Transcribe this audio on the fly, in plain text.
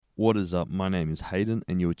What is up? My name is Hayden,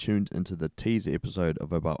 and you're tuned into the teaser episode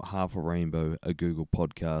of About Half a Rainbow, a Google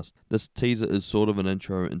podcast. This teaser is sort of an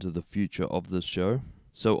intro into the future of this show.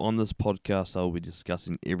 So on this podcast, I'll be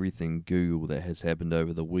discussing everything Google that has happened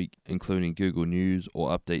over the week, including Google News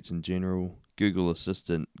or updates in general, Google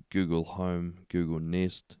Assistant, Google Home, Google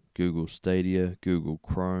Nest, Google Stadia, Google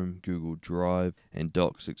Chrome, Google Drive, and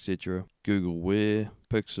Docs, etc., Google Wear,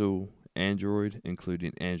 Pixel, Android,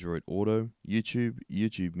 including Android Auto,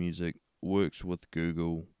 YouTube Music, Works with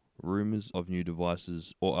Google, rumors of new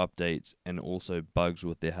devices or updates, and also bugs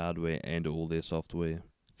with their hardware and all their software.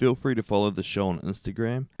 Feel free to follow the show on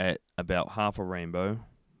Instagram at About Half a Rainbow.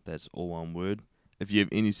 That's all one word. If you have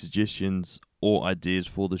any suggestions or ideas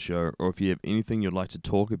for the show, or if you have anything you'd like to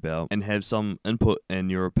talk about and have some input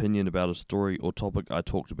and your opinion about a story or topic I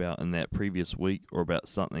talked about in that previous week, or about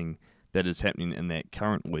something that is happening in that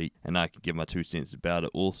current week, and I can give my 2 cents about it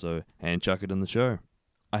also and chuck it in the show.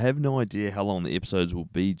 I have no idea how long the episodes will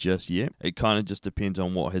be just yet. It kind of just depends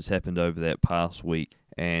on what has happened over that past week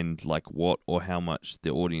and like what or how much the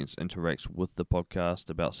audience interacts with the podcast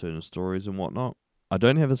about certain stories and whatnot. I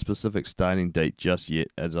don't have a specific starting date just yet,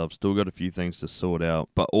 as I've still got a few things to sort out,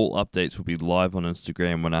 but all updates will be live on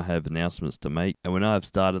Instagram when I have announcements to make, and when I have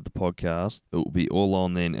started the podcast, it will be all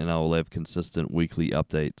on then, and I will have consistent weekly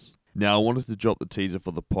updates. Now, I wanted to drop the teaser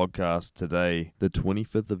for the podcast today, the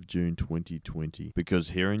 25th of June 2020,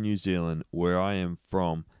 because here in New Zealand, where I am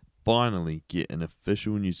from, finally get an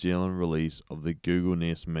official New Zealand release of the Google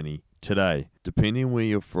Nest Mini today. Depending on where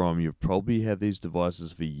you're from, you've probably had these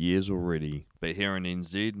devices for years already, but here in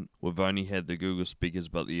NZ, we've only had the Google speakers,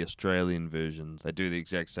 but the Australian versions, they do the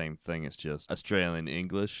exact same thing. It's just Australian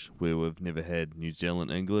English, where we've never had New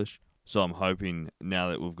Zealand English. So I'm hoping now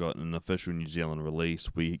that we've got an official New Zealand release,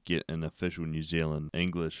 we get an official New Zealand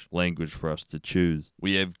English language for us to choose.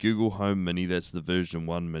 We have Google Home Mini, that's the version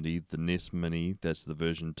 1 Mini, the Nest Mini, that's the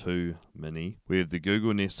version 2 Mini. We have the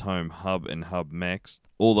Google Nest Home Hub and Hub Max.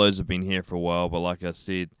 All those have been here for a while, but like I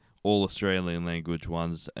said, all Australian language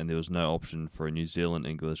ones, and there was no option for a New Zealand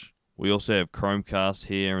English. We also have Chromecast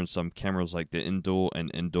here and some cameras like the Indoor and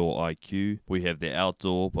Indoor IQ. We have the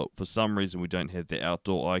Outdoor, but for some reason we don't have the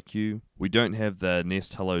Outdoor IQ. We don't have the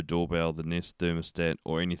Nest Hello Doorbell, the Nest Thermostat,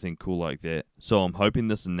 or anything cool like that. So I'm hoping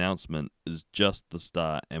this announcement is just the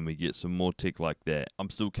start and we get some more tech like that. I'm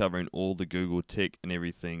still covering all the Google tech and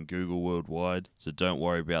everything Google worldwide, so don't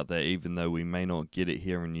worry about that. Even though we may not get it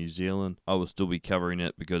here in New Zealand, I will still be covering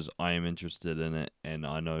it because I am interested in it, and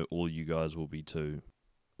I know all you guys will be too.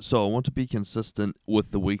 So I want to be consistent with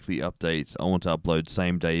the weekly updates. I want to upload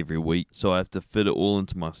same day every week. So I have to fit it all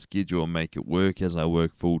into my schedule and make it work as I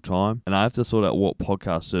work full time. And I have to sort out what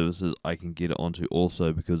podcast services I can get it onto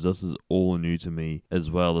also, because this is all new to me as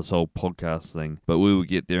well, this whole podcast thing. But we will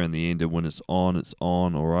get there in the end, and when it's on,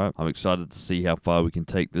 alright? I'm excited to see how far we can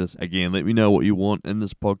take this. Again, let me know what you want in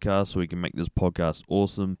this podcast so we can make this podcast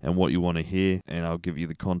awesome, and what you want to hear, and I'll give you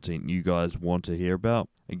the content you guys want to hear about.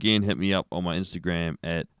 Again, hit me up on my Instagram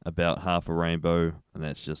at About Half a Rainbow, and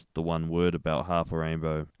that's just the one word, About Half a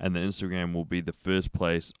Rainbow. And the Instagram will be the first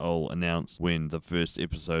place I'll announce when the first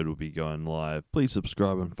episode will be going live. Please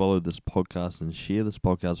subscribe and follow this podcast, and share this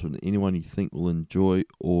podcast with anyone you think will enjoy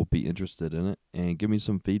or be interested in it, and give me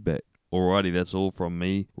some feedback. Alrighty, that's all from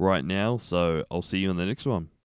me right now, so I'll see you in the next one.